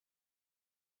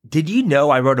Did you know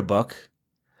I wrote a book?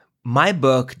 My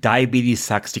book, Diabetes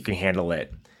Sucks, You Can Handle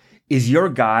It, is your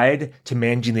guide to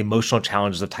managing the emotional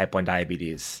challenges of type 1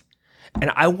 diabetes.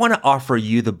 And I want to offer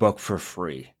you the book for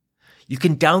free. You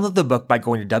can download the book by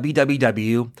going to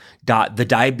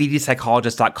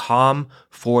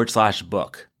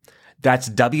www.thediabetespsychologist.com/book. That's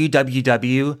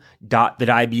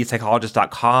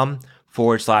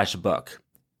www.thediabetespsychologist.com/book.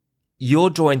 You'll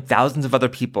join thousands of other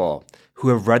people who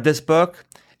have read this book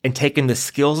and taken the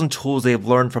skills and tools they've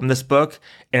learned from this book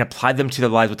and applied them to their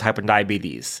lives with type 1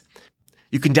 diabetes.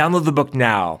 You can download the book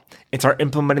now and start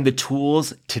implementing the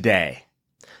tools today.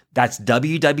 That's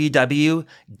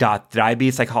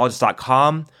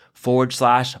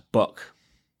www.thediabetespsychologist.com/book.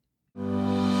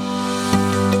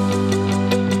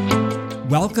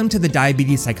 Welcome to the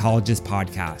Diabetes Psychologist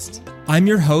Podcast. I'm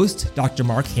your host, Dr.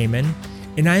 Mark Heyman,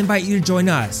 and I invite you to join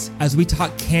us as we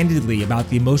talk candidly about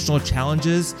the emotional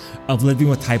challenges of living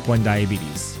with type 1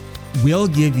 diabetes. We'll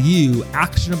give you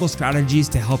actionable strategies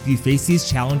to help you face these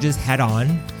challenges head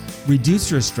on,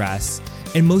 reduce your stress,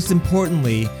 and most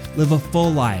importantly, live a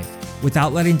full life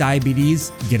without letting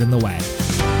diabetes get in the way.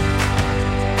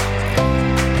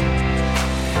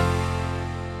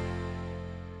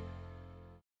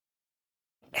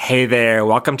 Hey there,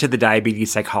 welcome to the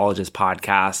Diabetes Psychologist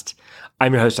Podcast.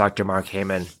 I'm your host, Dr. Mark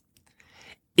Heyman.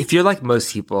 If you're like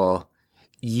most people,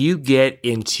 you get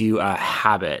into a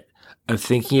habit of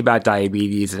thinking about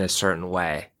diabetes in a certain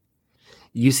way.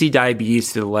 You see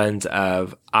diabetes through the lens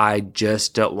of, I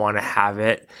just don't want to have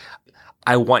it.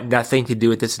 I want nothing to do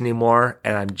with this anymore,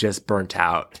 and I'm just burnt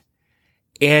out.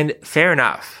 And fair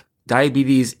enough.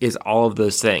 Diabetes is all of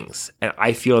those things, and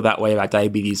I feel that way about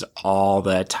diabetes all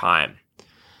the time.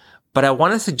 But I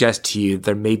want to suggest to you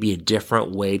there may be a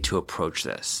different way to approach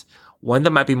this. One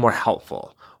that might be more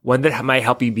helpful. One that might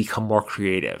help you become more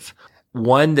creative.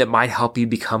 One that might help you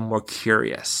become more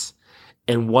curious.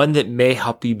 And one that may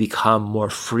help you become more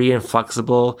free and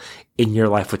flexible in your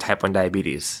life with type 1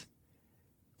 diabetes.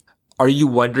 Are you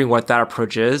wondering what that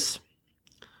approach is?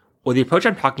 Well, the approach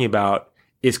I'm talking about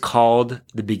is called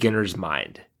the beginner's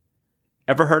mind.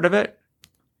 Ever heard of it?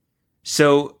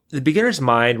 So the beginner's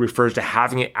mind refers to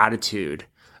having an attitude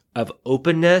of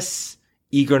openness,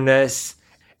 eagerness,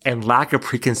 and lack of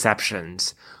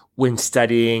preconceptions when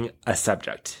studying a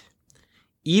subject.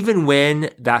 Even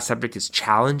when that subject is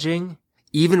challenging,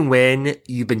 even when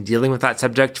you've been dealing with that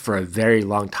subject for a very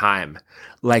long time,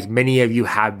 like many of you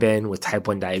have been with type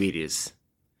 1 diabetes.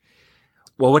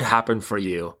 What would happen for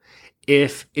you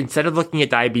if instead of looking at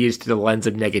diabetes through the lens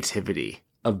of negativity,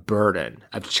 of burden,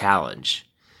 of challenge,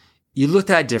 you looked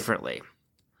at it differently,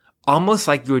 almost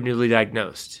like you were newly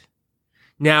diagnosed?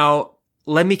 Now,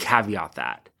 let me caveat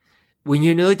that. When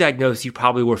you're newly diagnosed, you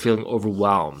probably were feeling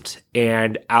overwhelmed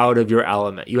and out of your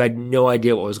element. You had no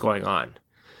idea what was going on.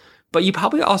 But you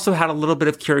probably also had a little bit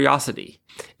of curiosity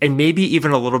and maybe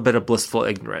even a little bit of blissful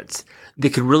ignorance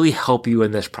that could really help you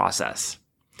in this process.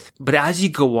 But as you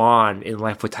go on in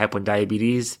life with type 1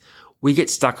 diabetes, we get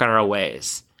stuck on our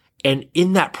ways. And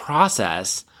in that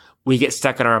process, we get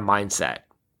stuck in our mindset.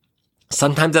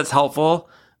 Sometimes that's helpful,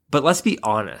 but let's be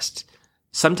honest.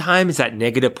 Sometimes that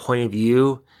negative point of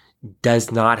view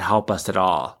does not help us at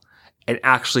all and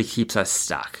actually keeps us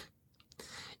stuck.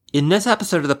 In this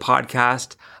episode of the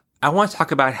podcast, I want to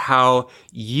talk about how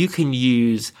you can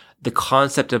use the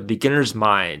concept of beginner's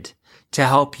mind to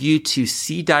help you to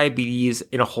see diabetes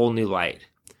in a whole new light.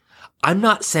 I'm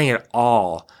not saying at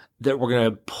all that we're going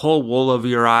to pull wool over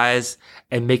your eyes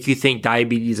and make you think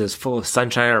diabetes is full of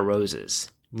sunshine or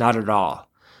roses. Not at all.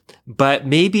 But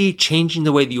maybe changing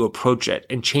the way that you approach it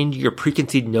and changing your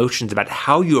preconceived notions about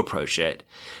how you approach it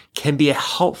can be a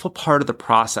helpful part of the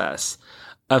process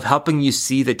of helping you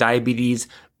see that diabetes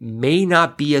may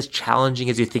not be as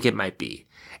challenging as you think it might be.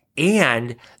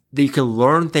 And that you can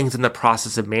learn things in the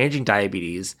process of managing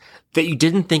diabetes that you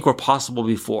didn't think were possible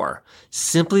before,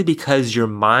 simply because your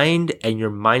mind and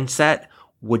your mindset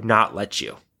would not let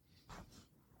you.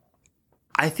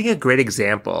 I think a great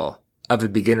example of a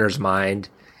beginner's mind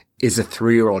is a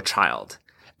 3-year-old child.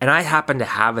 And I happen to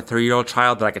have a 3-year-old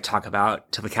child that I could talk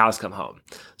about till the cows come home.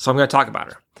 So I'm going to talk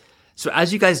about her. So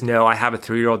as you guys know, I have a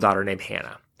 3-year-old daughter named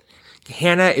Hannah.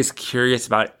 Hannah is curious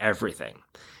about everything.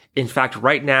 In fact,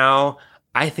 right now,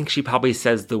 I think she probably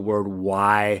says the word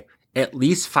why at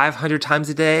least 500 times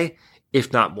a day,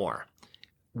 if not more.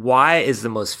 Why is the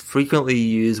most frequently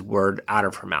used word out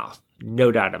of her mouth.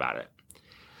 No doubt about it.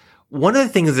 One of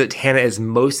the things that Hannah is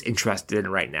most interested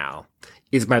in right now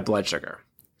is my blood sugar.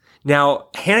 Now,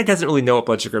 Hannah doesn't really know what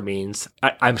blood sugar means.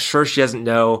 I'm sure she doesn't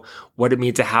know what it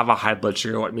means to have a high blood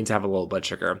sugar, what it means to have a low blood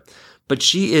sugar. But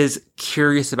she is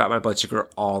curious about my blood sugar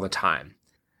all the time.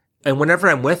 And whenever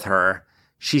I'm with her,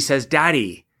 she says,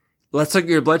 Daddy, let's look at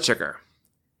your blood sugar.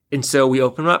 And so we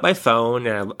open up my phone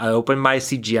and I open my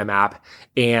CGM app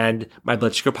and my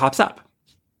blood sugar pops up.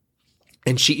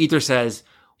 And she either says,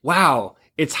 wow,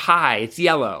 it's high, it's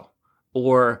yellow,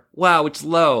 or wow, it's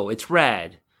low, it's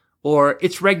red, or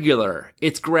it's regular,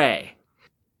 it's gray.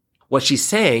 What she's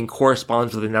saying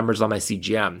corresponds with the numbers on my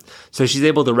CGM. So she's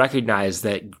able to recognize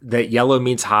that yellow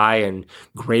means high and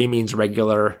gray means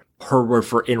regular, her word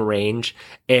for in range,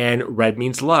 and red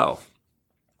means low.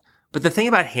 But the thing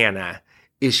about Hannah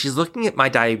is she's looking at my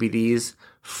diabetes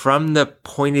from the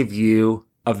point of view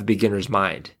of the beginner's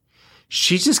mind.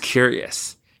 She's just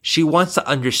curious. She wants to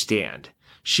understand.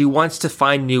 She wants to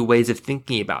find new ways of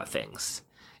thinking about things.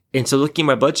 And so looking at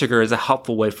my blood sugar is a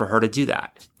helpful way for her to do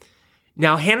that.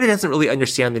 Now, Hannah doesn't really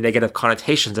understand the negative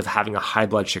connotations of having a high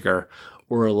blood sugar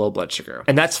or a low blood sugar.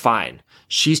 And that's fine.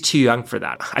 She's too young for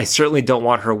that. I certainly don't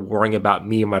want her worrying about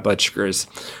me and my blood sugars,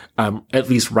 at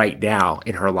least right now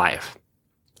in her life.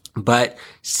 But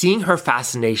seeing her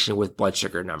fascination with blood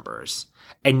sugar numbers,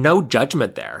 and no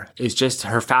judgment there, is just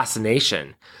her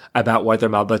fascination about whether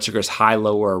my blood sugar is high,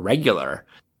 low, or regular,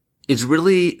 is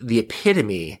really the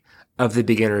epitome of the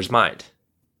beginner's mind.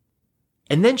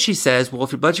 And then she says, well,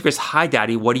 if your blood sugar is high,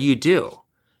 Daddy, what do you do?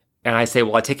 And I say,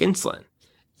 well, I take insulin.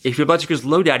 If your blood sugar is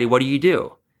low, Daddy, what do you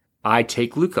do? I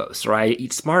take glucose or I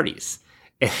eat Smarties.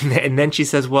 And then she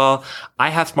says, well, I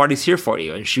have Smarties here for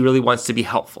you. And she really wants to be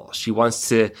helpful. She wants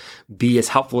to be as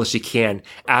helpful as she can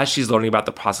as she's learning about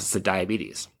the process of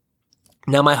diabetes.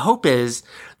 Now, my hope is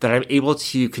that I'm able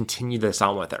to continue this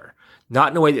on with her.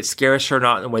 Not in a way that scares her,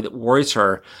 not in a way that worries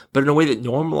her, but in a way that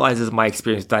normalizes my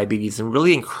experience with diabetes and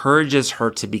really encourages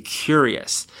her to be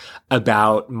curious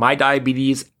about my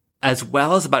diabetes as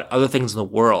well as about other things in the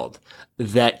world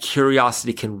that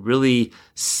curiosity can really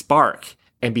spark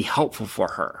and be helpful for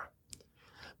her.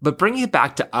 But bringing it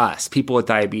back to us, people with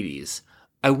diabetes,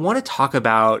 I want to talk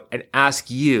about and ask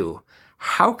you,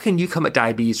 how can you come at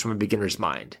diabetes from a beginner's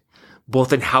mind,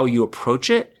 both in how you approach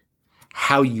it,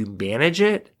 how you manage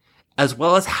it, as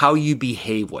well as how you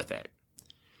behave with it.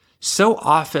 So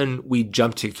often we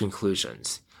jump to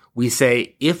conclusions. We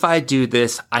say, if I do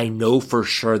this, I know for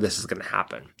sure this is going to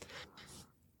happen.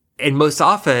 And most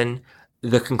often,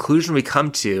 the conclusion we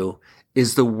come to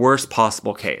is the worst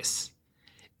possible case.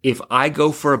 If I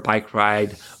go for a bike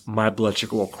ride, my blood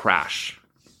sugar will crash.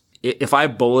 If I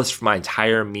bolus for my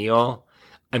entire meal,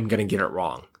 I'm going to get it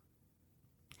wrong.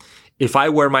 If I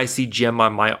wear my CGM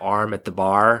on my arm at the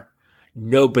bar,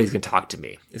 nobody's going to talk to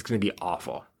me. It's going to be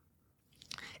awful.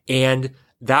 And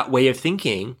that way of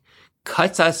thinking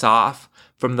cuts us off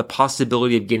from the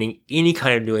possibility of getting any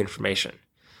kind of new information.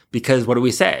 Because what do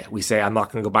we say? We say, I'm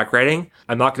not going to go bike riding.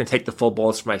 I'm not going to take the full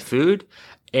bolus for my food.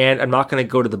 And I'm not going to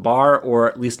go to the bar, or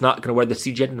at least not going to wear the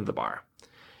CGM into the bar.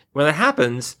 When that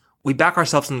happens, we back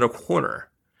ourselves into a corner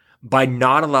by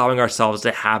not allowing ourselves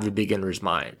to have the beginner's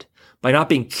mind, by not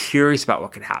being curious about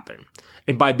what could happen,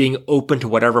 and by being open to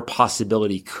whatever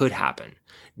possibility could happen,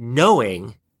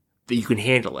 knowing that you can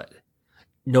handle it,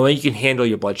 knowing you can handle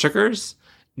your blood sugars,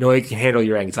 knowing you can handle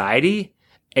your anxiety,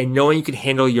 and knowing you can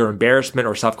handle your embarrassment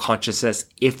or self-consciousness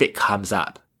if it comes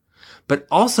up. But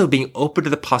also being open to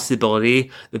the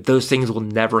possibility that those things will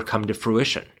never come to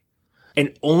fruition.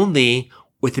 And only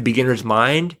with the beginner's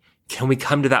mind can we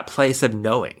come to that place of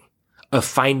knowing, of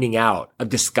finding out, of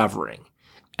discovering.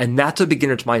 And that's what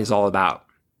beginner's mind is all about.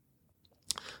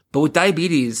 But with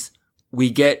diabetes, we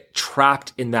get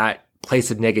trapped in that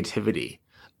place of negativity,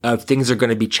 of things are going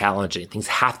to be challenging, things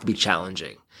have to be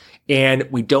challenging. And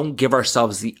we don't give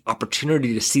ourselves the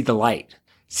opportunity to see the light,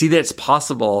 see that it's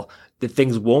possible that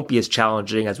things won't be as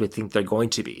challenging as we think they're going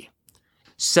to be.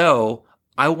 So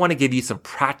I want to give you some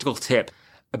practical tips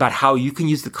about how you can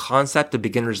use the concept of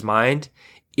beginner's mind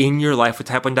in your life with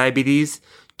type 1 diabetes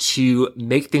to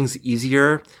make things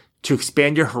easier, to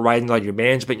expand your horizons on your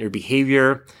management, your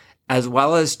behavior, as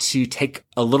well as to take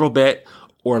a little bit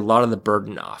or a lot of the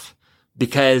burden off.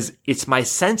 Because it's my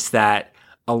sense that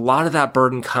a lot of that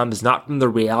burden comes not from the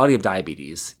reality of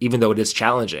diabetes, even though it is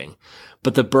challenging,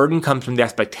 but the burden comes from the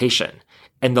expectation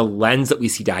and the lens that we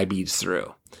see diabetes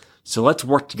through. So let's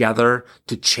work together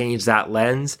to change that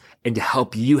lens and to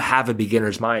help you have a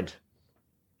beginner's mind.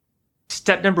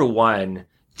 Step number 1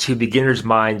 to beginner's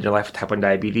mind in your life with type 1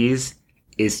 diabetes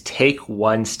is take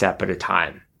one step at a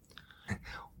time.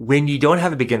 When you don't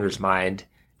have a beginner's mind,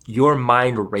 your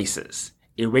mind races.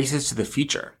 It races to the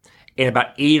future and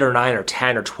about 8 or 9 or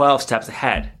 10 or 12 steps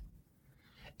ahead.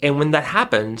 And when that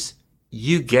happens,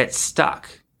 you get stuck,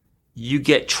 you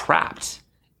get trapped,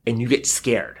 and you get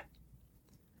scared.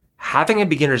 Having a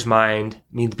beginner's mind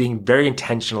means being very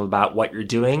intentional about what you're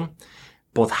doing,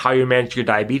 both how you manage your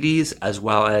diabetes, as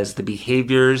well as the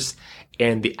behaviors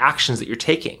and the actions that you're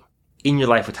taking in your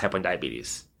life with type 1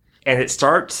 diabetes. And it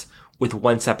starts with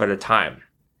one step at a time.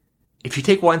 If you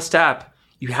take one step,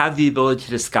 you have the ability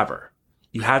to discover.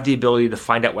 You have the ability to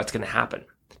find out what's going to happen.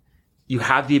 You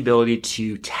have the ability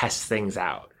to test things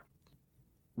out.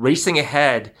 Racing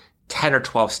ahead 10 or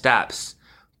 12 steps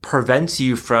prevents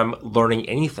you from learning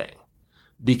anything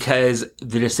because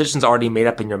the decision's already made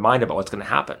up in your mind about what's going to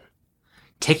happen.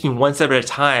 Taking one step at a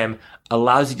time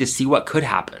allows you to see what could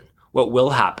happen, what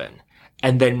will happen,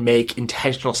 and then make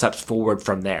intentional steps forward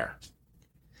from there.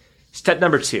 Step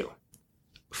number 2,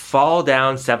 fall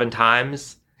down 7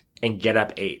 times and get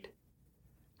up 8.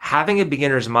 Having a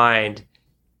beginner's mind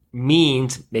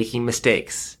means making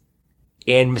mistakes.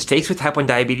 And mistakes with type 1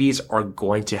 diabetes are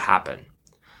going to happen.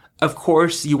 Of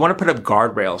course, you want to put up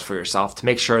guardrails for yourself to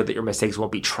make sure that your mistakes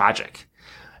won't be tragic.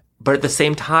 But at the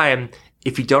same time,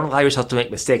 if you don't allow yourself to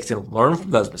make mistakes and learn from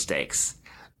those mistakes,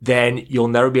 then you'll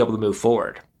never be able to move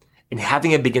forward. And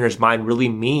having a beginner's mind really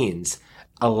means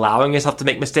allowing yourself to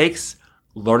make mistakes,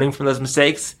 learning from those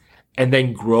mistakes, and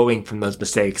then growing from those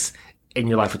mistakes in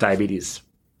your life with diabetes.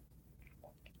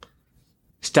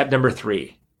 Step number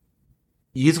 3,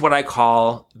 use what I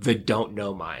call the don't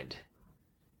know mind,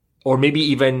 or maybe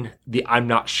even the I'm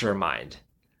not sure mind.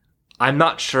 I'm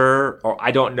not sure, or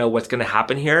I don't know what's going to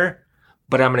happen here,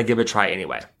 but I'm going to give it a try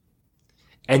anyway.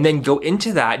 And then go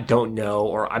into that don't know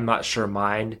or I'm not sure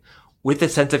mind with a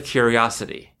sense of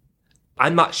curiosity.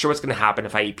 I'm not sure what's going to happen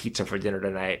if I eat pizza for dinner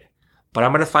tonight, but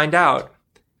I'm going to find out.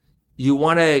 You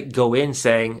want to go in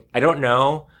saying, I don't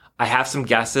know, I have some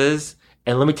guesses,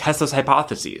 and let me test those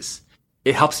hypotheses.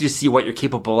 It helps you to see what you're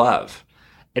capable of.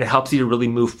 And it helps you to really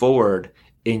move forward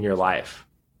in your life.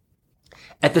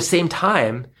 At the same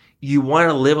time, you want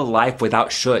to live a life without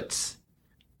shoulds.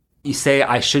 You say,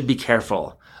 I should be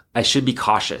careful. I should be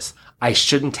cautious. I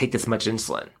shouldn't take this much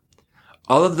insulin.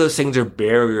 All of those things are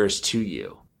barriers to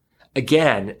you.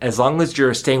 Again, as long as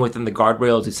you're staying within the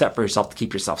guardrails you set for yourself to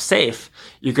keep yourself safe,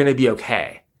 you're going to be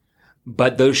okay.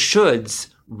 But those shoulds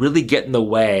really get in the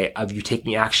way of you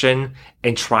taking action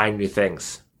and trying new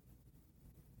things.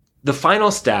 The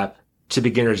final step to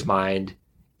beginner's mind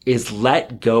is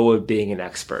let go of being an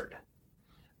expert.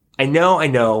 I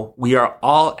know, we are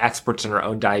all experts in our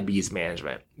own diabetes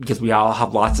management because we all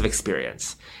have lots of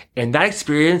experience. And that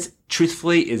experience,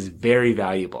 truthfully, is very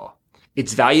valuable.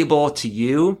 It's valuable to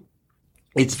you.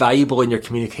 It's valuable in your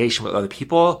communication with other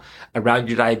people around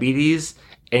your diabetes.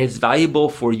 And it's valuable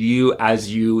for you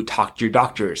as you talk to your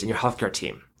doctors and your healthcare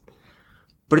team.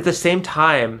 But at the same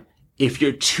time, if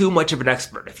you're too much of an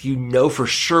expert, if you know for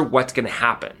sure what's going to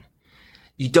happen,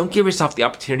 you don't give yourself the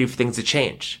opportunity for things to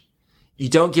change. You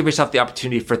don't give yourself the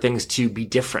opportunity for things to be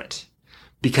different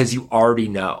because you already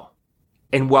know.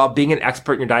 And while being an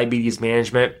expert in your diabetes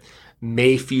management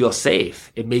may feel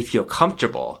safe, it may feel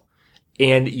comfortable,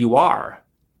 and you are.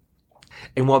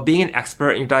 And while being an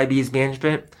expert in your diabetes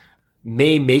management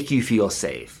may make you feel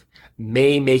safe,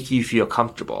 may make you feel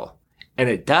comfortable, and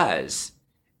it does,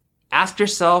 ask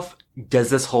yourself,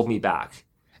 does this hold me back?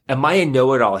 Am I a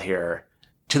know-it-all here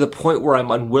to the point where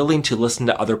I'm unwilling to listen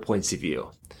to other points of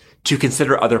view, to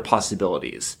consider other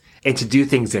possibilities, and to do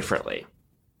things differently?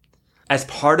 As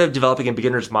part of developing a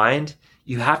beginner's mind,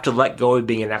 you have to let go of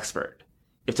being an expert.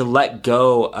 You have to let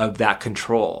go of that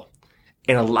control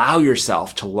and allow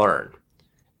yourself to learn.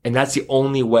 And that's the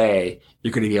only way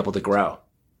you're going to be able to grow.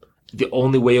 The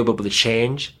only way you'll be able to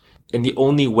change, and the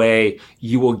only way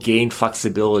you will gain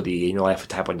flexibility in your life with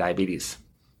type 1 diabetes.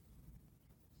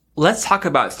 Let's talk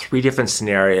about 3 different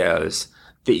scenarios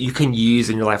that you can use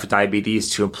in your life with diabetes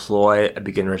to employ a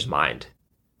beginner's mind.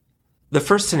 The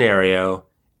first scenario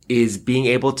is being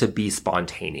able to be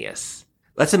spontaneous.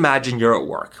 Let's imagine you're at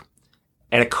work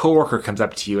and a coworker comes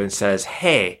up to you and says,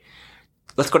 hey,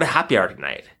 let's go to happy hour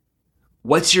tonight.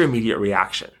 What's your immediate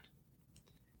reaction?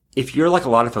 If you're like a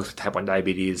lot of folks with type 1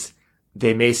 diabetes,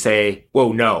 they may say,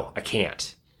 whoa, no, I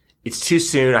can't. It's too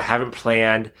soon. I haven't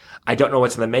planned. I don't know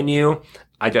what's on the menu.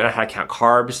 I don't know how to count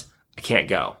carbs. I can't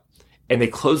go. And they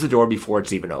close the door before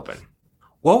it's even open.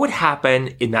 What would happen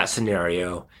in that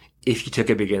scenario if you took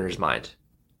a beginner's mind?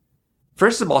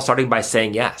 First of all, starting by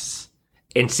saying yes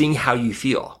and seeing how you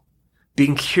feel.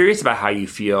 Being curious about how you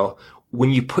feel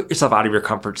when you put yourself out of your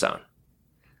comfort zone.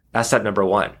 That's step number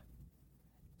 1.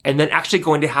 And then actually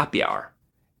going to happy hour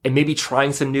and maybe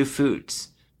trying some new foods,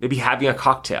 maybe having a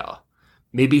cocktail,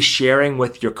 maybe sharing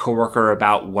with your coworker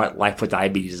about what life with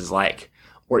diabetes is like,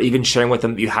 or even sharing with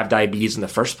them that you have diabetes in the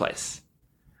first place.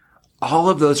 All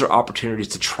of those are opportunities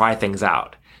to try things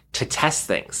out, to test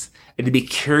things, and to be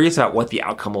curious about what the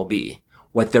outcome will be,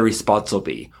 what the response will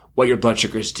be, what your blood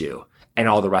sugars do, and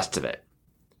all the rest of it.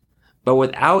 But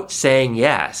without saying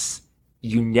yes,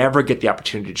 you never get the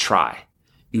opportunity to try.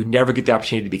 You never get the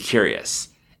opportunity to be curious.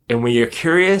 And when you're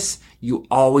curious, you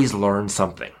always learn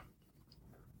something.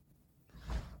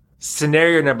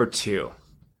 Scenario number 2,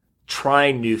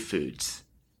 trying new foods.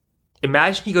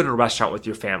 Imagine you go to a restaurant with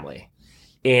your family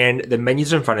and the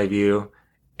menu's in front of you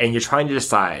and you're trying to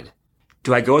decide,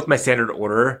 do I go with my standard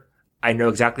order? I know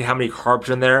exactly how many carbs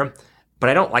are in there, but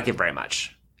I don't like it very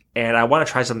much and I want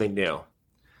to try something new.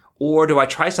 Or do I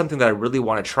try something that I really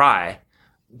want to try,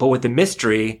 but with the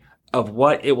mystery of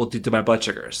what it will do to my blood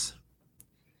sugars?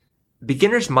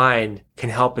 Beginner's mind can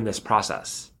help in this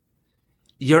process.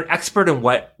 You're an expert in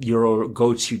what your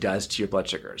go-to does to your blood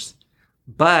sugars,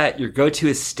 but your go-to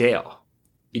is stale.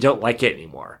 You don't like it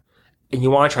anymore, and you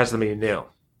want to try something new.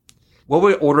 What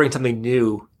would ordering something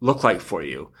new look like for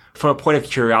you from a point of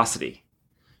curiosity,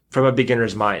 from a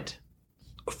beginner's mind?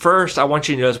 First, I want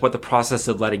you to notice what the process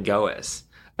of letting go is,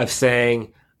 of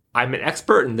saying, I'm an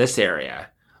expert in this area,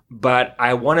 but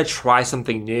I want to try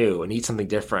something new and eat something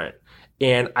different,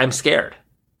 and I'm scared.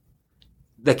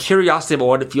 The curiosity about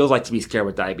what it feels like to be scared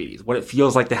with diabetes, what it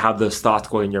feels like to have those thoughts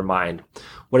going in your mind,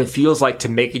 what it feels like to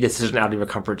make a decision out of your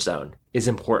comfort zone is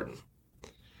important.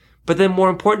 But then more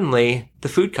importantly, the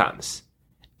food comes.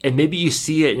 And maybe you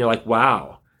see it and you're like,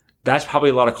 wow, that's probably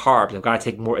a lot of carbs. I've got to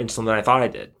take more insulin than I thought I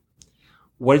did.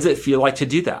 What does it feel like to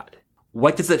do that?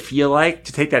 What does it feel like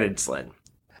to take that insulin?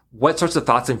 What sorts of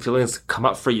thoughts and feelings come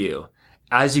up for you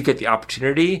as you get the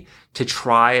opportunity to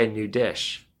try a new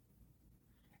dish?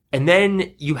 And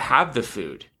then you have the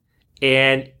food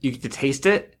and you get to taste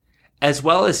it as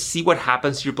well as see what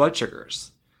happens to your blood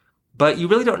sugars. But you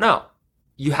really don't know.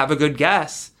 You have a good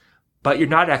guess, but you're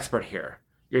not an expert here.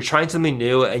 You're trying something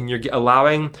new and you're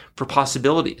allowing for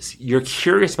possibilities. You're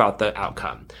curious about the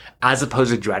outcome as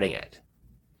opposed to dreading it.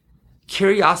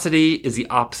 Curiosity is the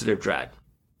opposite of dread.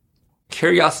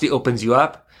 Curiosity opens you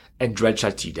up and dread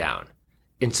shuts you down.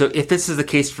 And so if this is the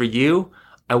case for you,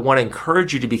 I want to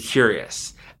encourage you to be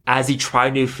curious as you try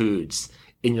new foods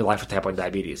in your life with type 1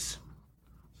 diabetes.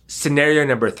 Scenario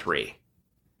number 3.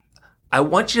 I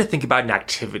want you to think about an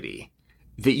activity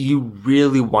that you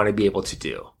really want to be able to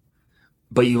do,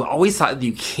 but you've always thought that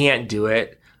you can't do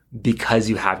it because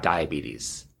you have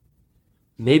diabetes.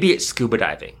 Maybe it's scuba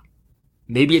diving.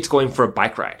 Maybe it's going for a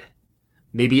bike ride.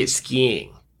 Maybe it's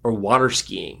skiing or water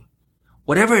skiing.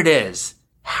 Whatever it is,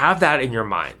 have that in your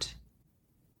mind.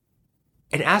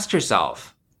 And ask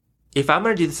yourself, if I'm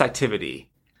going to do this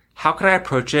activity, how can I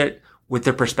approach it with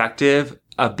the perspective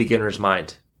of beginner's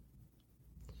mind?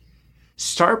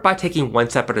 Start by taking one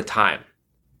step at a time.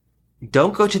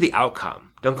 Don't go to the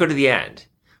outcome. Don't go to the end.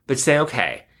 But say,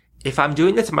 okay, if I'm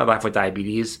doing this in my life with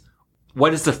diabetes,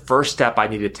 what is the first step I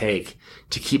need to take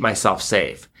to keep myself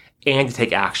safe and to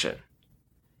take action?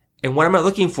 And what am I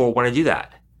looking for when I do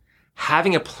that?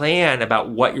 Having a plan about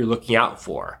what you're looking out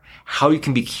for, how you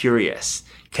can be curious,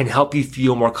 can help you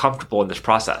feel more comfortable in this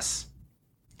process.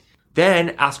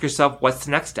 Then ask yourself, what's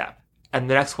the next step? And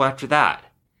the next one after that.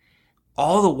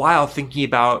 All the while thinking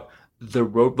about the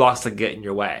roadblocks that get in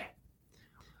your way.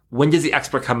 When does the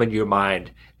expert come into your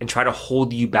mind and try to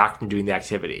hold you back from doing the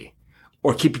activity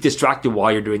or keep you distracted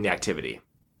while you're doing the activity?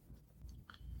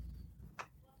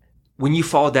 When you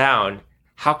fall down,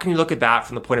 how can you look at that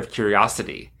from the point of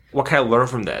curiosity? What can I learn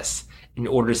from this in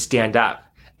order to stand up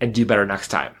and do better next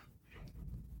time?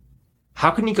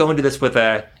 How can you go into this with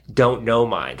a don't know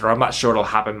mind or I'm not sure it'll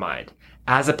happen mind,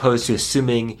 as opposed to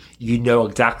assuming you know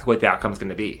exactly what the outcome is going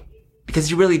to be? Because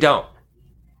you really don't.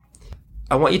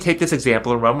 I want you to take this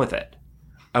example and run with it.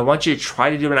 I want you to try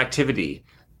to do an activity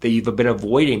that you've been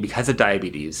avoiding because of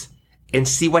diabetes and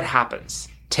see what happens.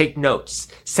 Take notes.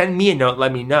 Send me a note.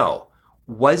 Let me know.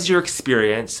 Was your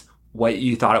experience what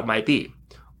you thought it might be?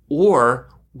 Or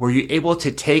were you able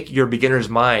to take your beginner's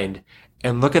mind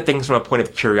and look at things from a point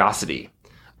of curiosity,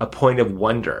 a point of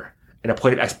wonder, and a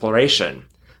point of exploration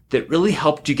that really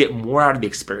helped you get more out of the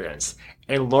experience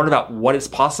and learn about what is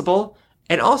possible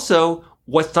and also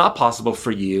what's not possible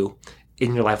for you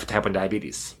in your life with type 1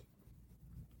 diabetes.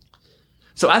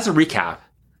 So as a recap,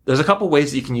 there's a couple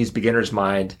ways that you can use beginner's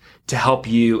mind to help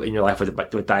you in your life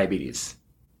with diabetes.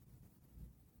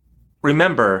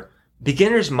 Remember,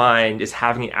 beginner's mind is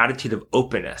having an attitude of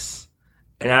openness,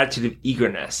 an attitude of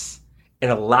eagerness,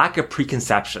 and a lack of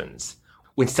preconceptions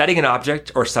when studying an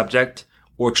object or subject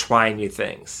or trying new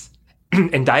things.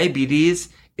 And diabetes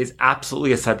is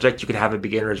absolutely a subject you can have a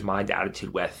beginner's mind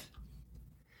attitude with.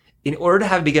 In order to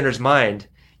have a beginner's mind,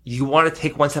 you want to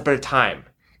take one step at a time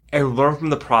and learn from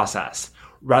the process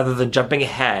rather than jumping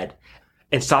ahead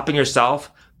and stopping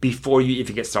yourself before you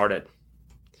even get started.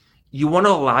 You want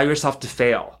to allow yourself to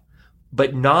fail,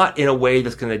 but not in a way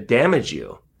that's going to damage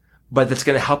you, but that's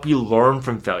going to help you learn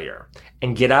from failure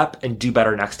and get up and do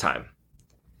better next time.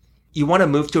 You want to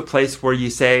move to a place where you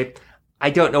say, I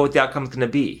don't know what the outcome is going to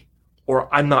be,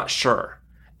 or I'm not sure,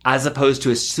 as opposed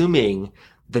to assuming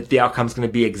that the outcome is going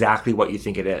to be exactly what you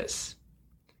think it is.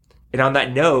 And on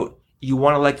that note, you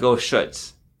want to let go of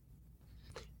shoulds.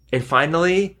 And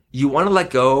finally, you want to let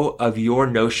go of your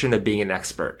notion of being an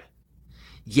expert.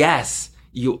 Yes,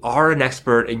 you are an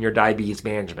expert in your diabetes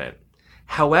management.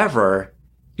 However,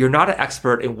 you're not an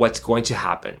expert in what's going to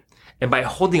happen. And by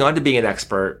holding on to being an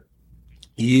expert,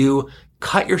 you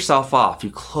cut yourself off.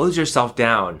 You close yourself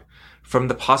down from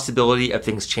the possibility of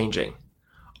things changing.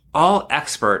 All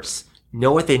experts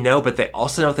know what they know, but they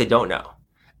also know what they don't know.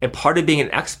 And part of being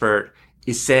an expert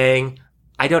is saying,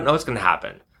 I don't know what's going to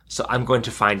happen, so I'm going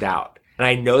to find out. And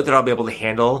I know that I'll be able to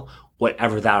handle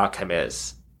whatever that outcome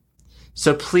is.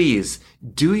 So please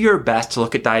do your best to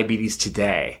look at diabetes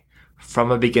today from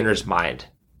a beginner's mind.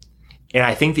 And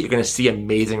I think that you're going to see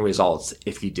amazing results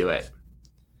if you do it.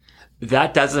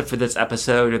 That does it for this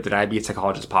episode of the Diabetes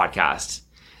Psychologist Podcast.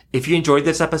 If you enjoyed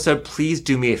this episode, please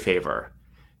do me a favor.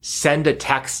 Send a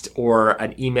text or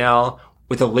an email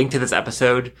with a link to this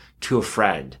episode to a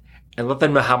friend and let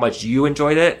them know how much you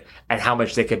enjoyed it and how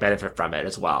much they could benefit from it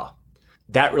as well.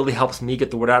 That really helps me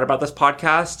get the word out about this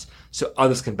podcast so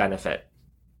others can benefit.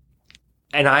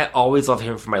 And I always love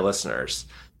hearing from my listeners.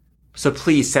 So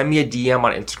please send me a DM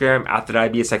on Instagram at the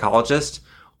Diabetes Psychologist,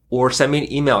 or send me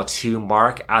an email to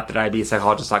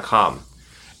mark@thediabetespsychologist.com.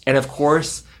 And of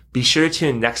course, be sure to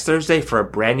tune in next Thursday for a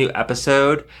brand new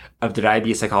episode of the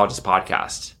Diabetes Psychologist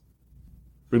Podcast.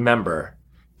 Remember,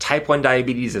 type 1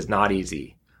 diabetes is not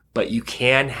easy, but you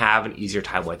can have an easier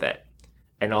time with it.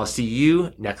 And I'll see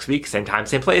you next week, same time,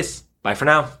 same place. Bye for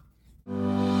now.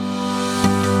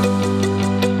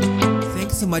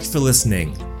 Thanks so much for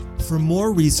listening. For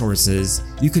more resources,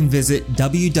 you can visit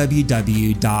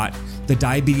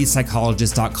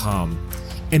www.thediabetespsychologist.com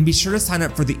and be sure to sign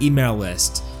up for the email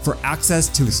list for access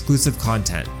to exclusive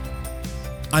content.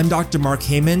 I'm Dr. Mark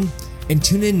Heyman, and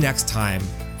tune in next time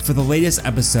for the latest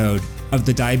episode of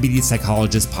the Diabetes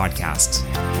Psychologist Podcast.